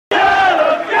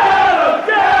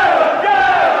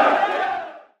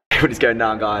What is going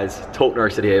down, guys?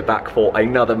 TalkNorwichCity here, back for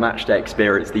another matchday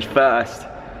experience, the first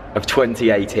of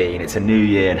 2018. It's a new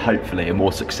year and hopefully a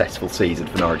more successful season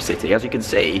for Norwich City. As you can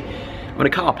see, I'm in a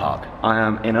car park. I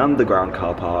am in an underground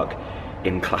car park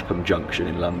in Clapham Junction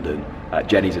in London.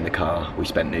 Jenny's in the car. We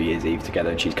spent New Year's Eve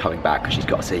together and she's coming back because she's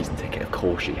got a season ticket. Of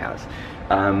course she has.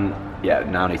 Yeah,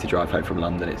 now I need to drive home from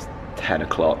London. It's 10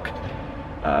 o'clock.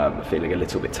 I'm feeling a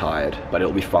little bit tired, but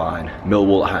it'll be fine.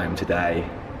 Millwall at home today.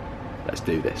 Let's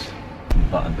do this.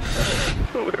 Button.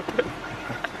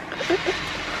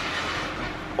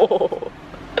 Oh.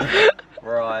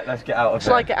 Right, let's get out of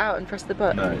Shall I get out and press the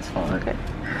button? No, it's fine. Okay.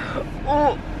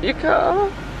 Oh, your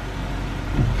car.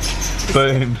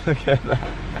 Boom. Look at that.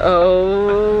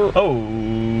 Oh.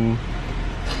 Oh.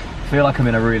 I feel like I'm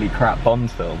in a really crap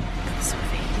Bond film.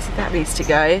 That needs to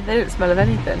go. They don't smell of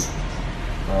anything.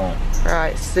 Right.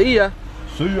 Right, see ya.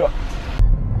 See ya.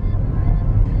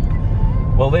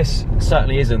 Well, this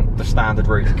certainly isn't the standard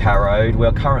route to Carrow Road. We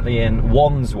are currently in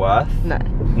Wandsworth. No.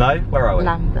 No? Where are we?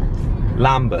 Lambeth.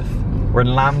 Lambeth. We're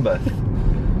in Lambeth.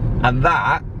 And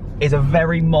that is a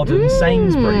very modern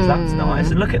Sainsbury's. That's nice.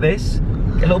 And look at this.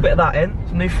 Get a little bit of that in.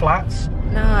 Some new flats.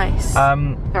 Nice.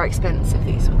 Very expensive,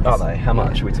 these ones. Are they? How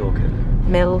much are we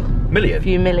talking? Million? A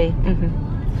few milli.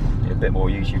 A bit more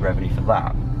YouTube revenue for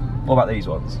that. What about these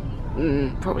ones?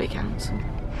 Probably council.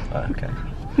 Oh, okay.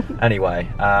 Anyway,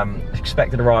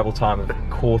 expected arrival time of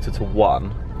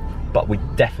 1:45, but we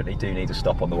definitely do need to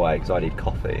stop on the way because I need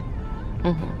coffee.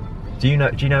 Do you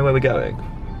know where we're going?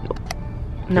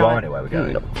 No. Do I know where we're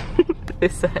going? No.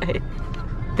 This way.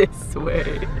 This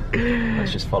way.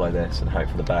 Let's just follow this and hope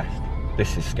for the best.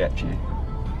 This is sketchy.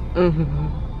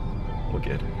 We're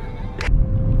good.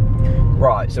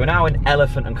 Right, so we're now in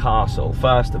Elephant and Castle.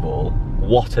 First of all,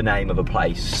 what a name of a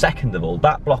place. Second of all,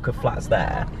 that block of flats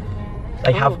there,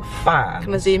 they have fans.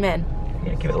 Can I zoom in?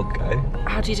 Yeah, give it a little go.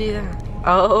 How do you do that?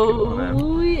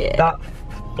 Oh, yeah. That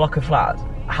block of flats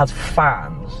has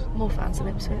fans. More fans than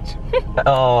Ipswich.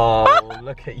 Oh,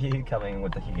 look at you coming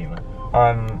with the humour.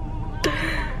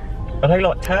 Are they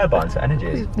like turbines for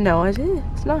energy? No idea.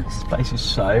 It's nice. This place is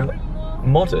so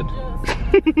modern.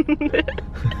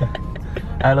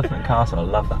 Elephant Castle, I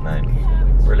love that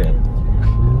name. Brilliant.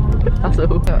 That's all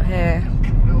we've got here.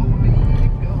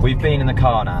 We've been in the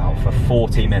car now for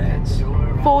 40 minutes.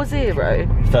 40?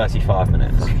 35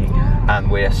 minutes. And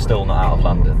we're still not out of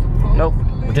London. Nope.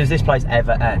 Does this place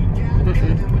ever end?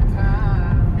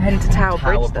 Heading to Tower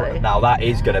Bridge though. Now that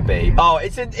is going to be... Oh,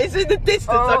 it's in the distance.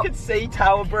 I can see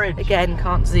Tower Bridge. Again,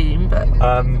 can't zoom, but...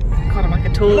 God, I'm like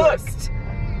a tourist.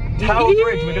 Look! Tower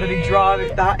Bridge, we're going to be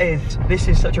driving... This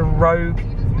is such a rogue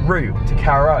route to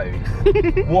Carrow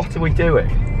Road. What are we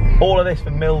doing? All of this for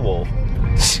Millwall.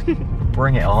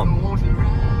 Bring it on.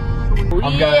 I'm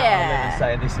going to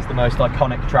say this is the most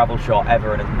iconic travel shot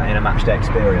ever in a matchday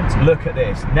experience. Look at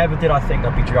this. Never did I think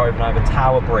I'd be driving over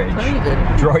Tower Bridge.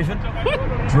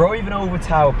 Driving over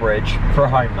Tower Bridge for a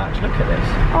home match. Look at this.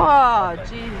 Oh,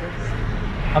 Jesus.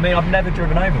 I mean, I've never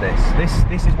driven over this.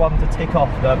 This is one to tick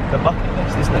off the bucket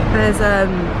list, isn't it? There's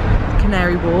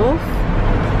Canary Wharf.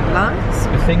 Lights.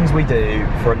 The things we do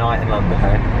for a night in London,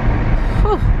 hey?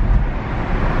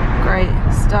 Great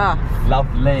stuff.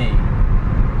 Lovely.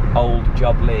 Old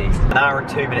Jubbly. An hour and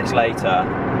 2 minutes later,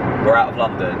 we're out of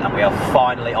London and we are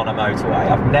finally on a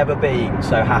motorway. I've never been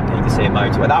so happy to see a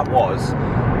motorway. That was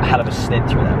a hell of a stint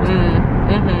through there, wasn't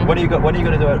it? When are you going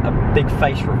to do a big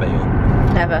face reveal?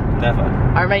 Never. Never.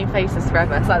 I remain faceless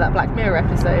forever. It's like that Black Mirror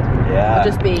episode. Yeah. I'll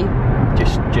just be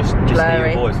just hear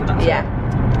your voice and that's it.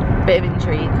 Bit of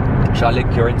intrigue. Shall I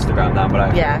link your Instagram down below?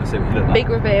 Yeah. To see what you look like? Big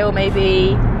reveal,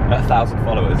 maybe 1,000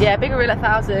 followers. Yeah, big reveal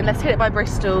 1,000. Let's hit it by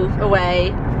Bristol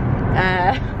away.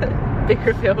 Big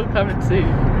reveal coming soon.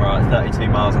 Right, 32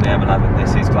 miles on the M11.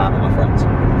 This is glamour, my friends.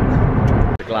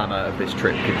 The glamour of this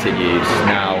trip continues.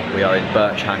 Now we are in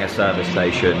Birchhanger service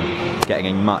station, getting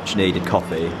a much needed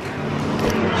coffee.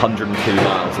 102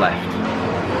 miles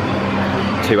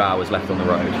left. 2 hours left on the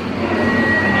road.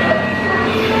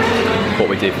 What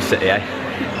we do for City, eh?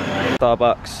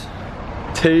 Starbucks,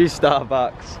 2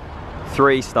 Starbucks,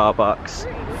 3 Starbucks,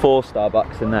 4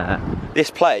 Starbucks in there. This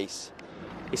place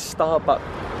is Starbucks.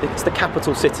 It's the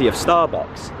capital city of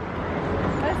Starbucks.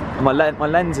 And my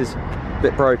lens is a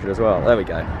bit broken as well. There we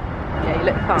go. Yeah, you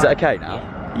look fine. Is it okay now?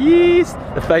 Yes!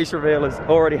 The face reveal has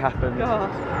already happened.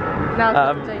 God. Now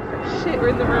shit, we're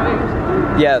in the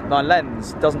road. Yeah, my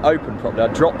lens doesn't open properly. I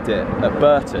dropped it at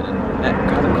Burton and it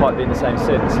hasn't quite been the same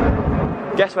since.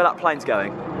 Guess where that plane's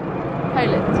going?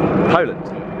 Poland. Poland?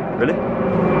 Really?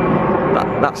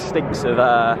 That stinks of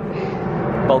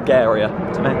Bulgaria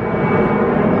to me.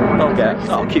 Bulgaria.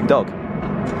 Oh, cute dog.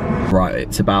 Right,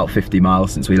 it's about 50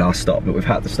 miles since we last stopped, but we've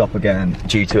had to stop again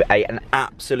due to an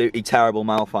absolutely terrible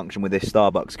malfunction with this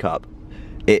Starbucks cup.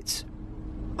 It's...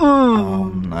 Oh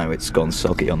no, it's gone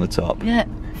soggy on the top. Yeah.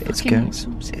 It's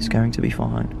going to be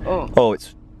fine. Oh,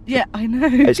 it's... Yeah, I know.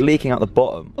 It's leaking out the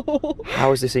bottom.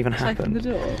 How has this even happened?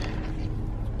 Open the door.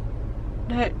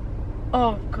 No.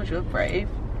 Oh, God, you're brave.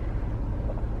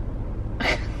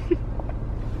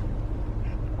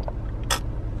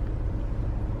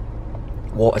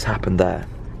 What has happened there?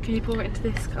 Can you pour it into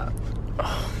this cup?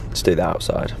 Let's do that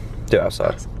outside. Do it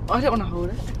outside. I don't want to hold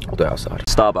it. I'll do it outside.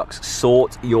 Starbucks,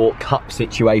 sort your cup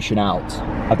situation out.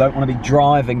 I don't want to be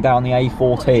driving down the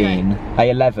A14,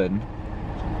 A11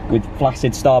 with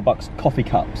flaccid Starbucks coffee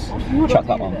cups. Chuck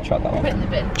that one, chuck that one. Put it in the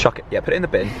bin. Chuck it, yeah, put it in the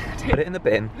bin. Put it in the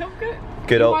bin. Oh, good.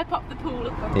 Good old. Wipe up the pool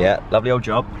of them. Yeah, lovely old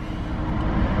job.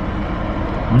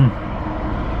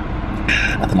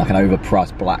 Nothing like an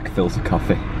overpriced black filter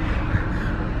coffee.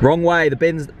 Wrong way, the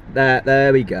bin's there.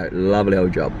 There we go. Lovely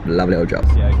old job. Lovely old job.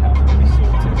 Yeah, okay, we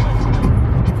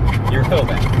sorted. You're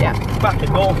filming? Yeah. Back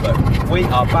in Norfolk. We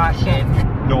are back in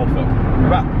Norfolk. We're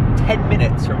about 10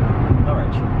 minutes from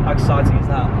Norwich. How exciting is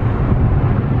that?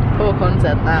 Poor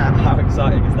content, that. How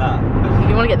exciting is that?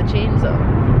 You want to get the tunes on?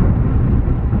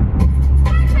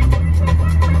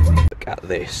 Look at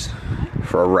this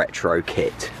for a retro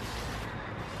kit.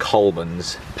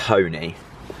 Coleman's Pony.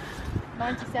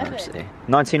 97.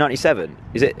 1997.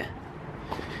 Is it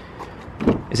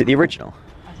the original?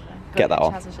 I don't know. Get that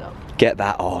on. Get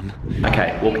that on.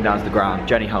 Okay, walking down to the ground.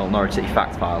 Jenny Hull, Norwich City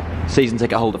fact file. Season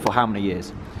ticket holder for how many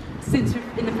years? Since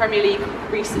we're in the Premier League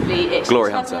recently, it's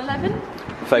Glory 2011. Hunter.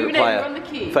 Favourite player? On the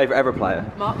queue. Favourite ever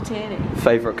player? Mark Tierney.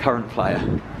 Favourite current player?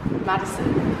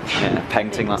 Madison. Yeah,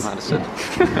 painting like Madison.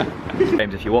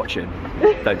 James, if you're watching,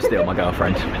 don't steal my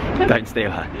girlfriend. Don't steal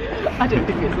her. I don't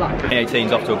think it's like.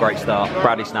 2018's off to a great start.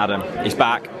 Bradley Snadham, he's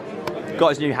back. Got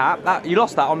his new hat. You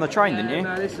lost that on the train, didn't you?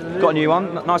 No, this is a Got a new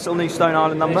one. Nice little new Stone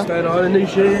Island number. Stone Island, new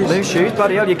shoes. New shoes,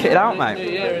 bloody hell, you kitted out, mate. New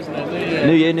year, isn't it? New year.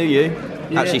 New year, new you.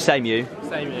 Yeah. Actually, same you.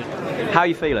 Same year. How are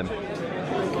you feeling?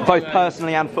 Both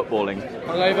personally and footballing.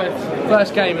 Hungover.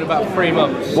 First game in about 3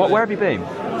 months. Where have you been?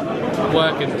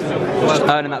 Working. Just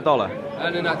earning that dollar.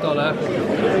 Earning that dollar.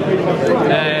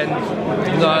 And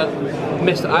I haven't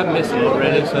missed a lot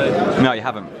really, so. No, you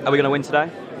haven't. Are we going to win today?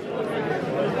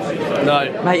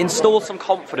 No. Mate, install some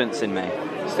confidence in me.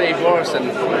 Steve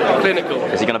Morrison, clinical.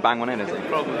 Is he going to bang one in, is he?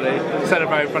 Probably.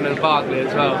 Celebrate in front of the Barkley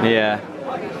as well. Yeah.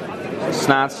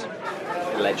 Snads.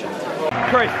 Legend.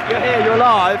 Chris, you're here, you're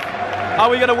alive. Are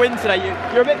we going to win today?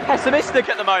 You're a bit pessimistic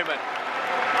at the moment.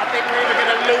 I think we're either going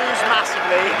to lose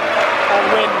massively or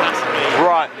win massively.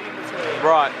 Right.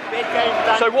 Right. Big game.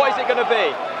 So what is it going to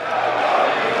be?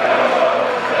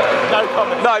 No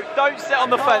comment. No, don't sit on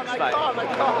the fence, mate. I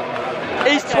can't.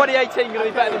 Is 2018 going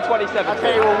to be better than 2017? I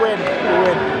tell you, we'll win. We'll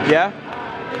win. Yeah?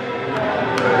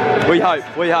 We hope,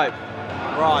 we hope.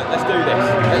 Right, let's do this.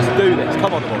 Let's do this.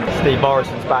 Come on, boys. Steve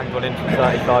Morrison's banged one in from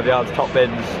 35 yards, top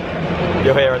bins.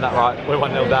 You're hearing that right. We're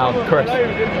 1-0 down. Chris,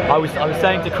 I was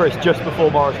saying to Chris just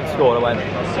before Morrison scored, I went,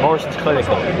 Morrison's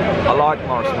clinical. I liked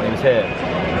Morrison when he was here.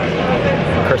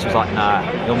 Chris was like, nah,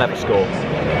 he'll never score.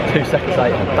 2 seconds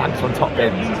later, bangs on top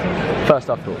bins. First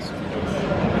half thoughts.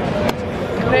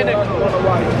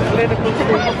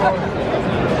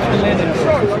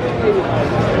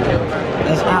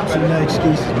 There's absolutely no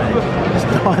excuses, mate. It's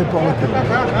diabolical.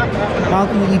 How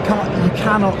can you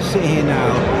cannot sit here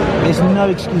now. There's no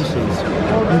excuses.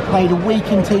 You played a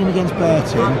weakened team against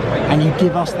Burton and you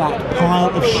give us that pile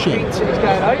of shit.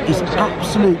 It's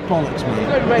absolute bollocks, mate.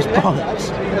 It's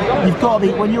bollocks. You've got to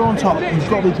be, when you're on top, you've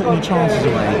got to be putting your chances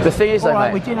away. The thing is, though,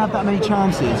 Alright, mate, we didn't have that many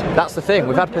chances. that's the thing,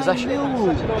 we've had possession.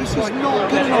 This is not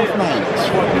good enough, mate.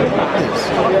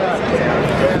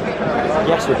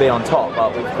 Yes, we've been on top,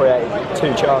 but we've created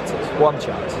 2 chances. 1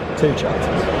 chance, 2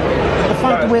 chances. The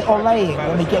fact that we're olaying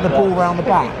when we get the ball round the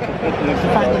back, the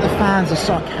fact that the fans are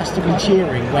sarcastically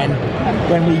cheering when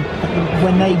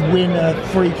they win a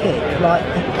free kick, like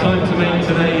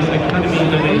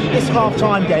this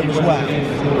half-time game as well.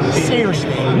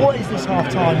 Seriously, what is this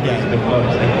half-time game?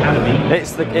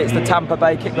 It's the Tampa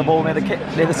Bay kick the ball near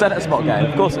the centre spot game.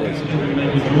 Of course it is.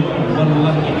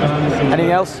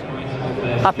 Anything else?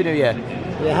 Happy New Year.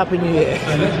 Yeah, Happy New Year.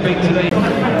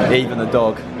 Even the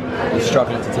dog is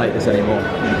struggling to take this anymore.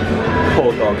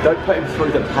 Poor dog. Don't put him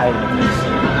through the pain of this.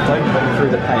 Don't put him through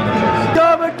the pain of this.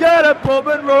 Come and get a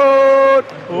Pullman Road.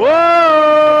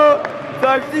 Whoa!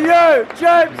 Thanks to you,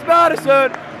 James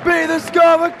Madison. Be the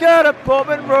scum and get a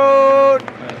Pullman Road.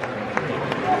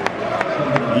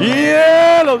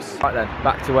 Yellows. Right then,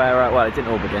 back to where, well, it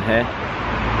didn't all begin here.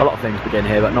 A lot of things begin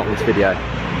here, but not this video.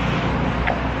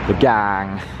 The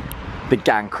gang. Big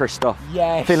gang, Christoph.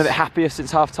 Yes. Feeling a bit happier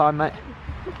since half time, mate?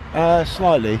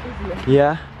 Slightly.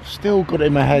 Yeah? Still got it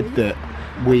in my head that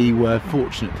we were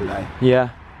fortunate today. Yeah.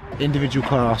 Individual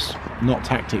class, not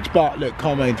tactics. But look,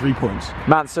 Carmain, 3 points.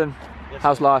 Manson,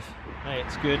 how's life? Hey,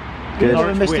 it's good. Good.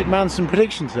 Another Mystic Manson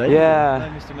prediction today. Yeah.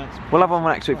 No, Mr. Manson. We'll have one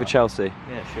next week for Chelsea.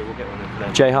 Yeah, sure, we'll get one in for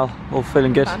them. J Hull, all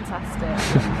feeling good?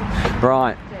 Fantastic.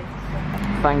 Right.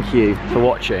 Thank you for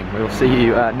watching. We'll see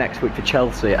you next week for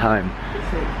Chelsea at home.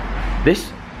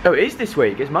 Oh, it is this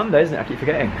week. It's Monday, isn't it? I keep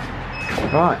forgetting.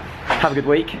 Right. Have a good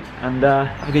week and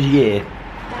have a good year.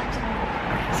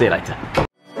 See you later.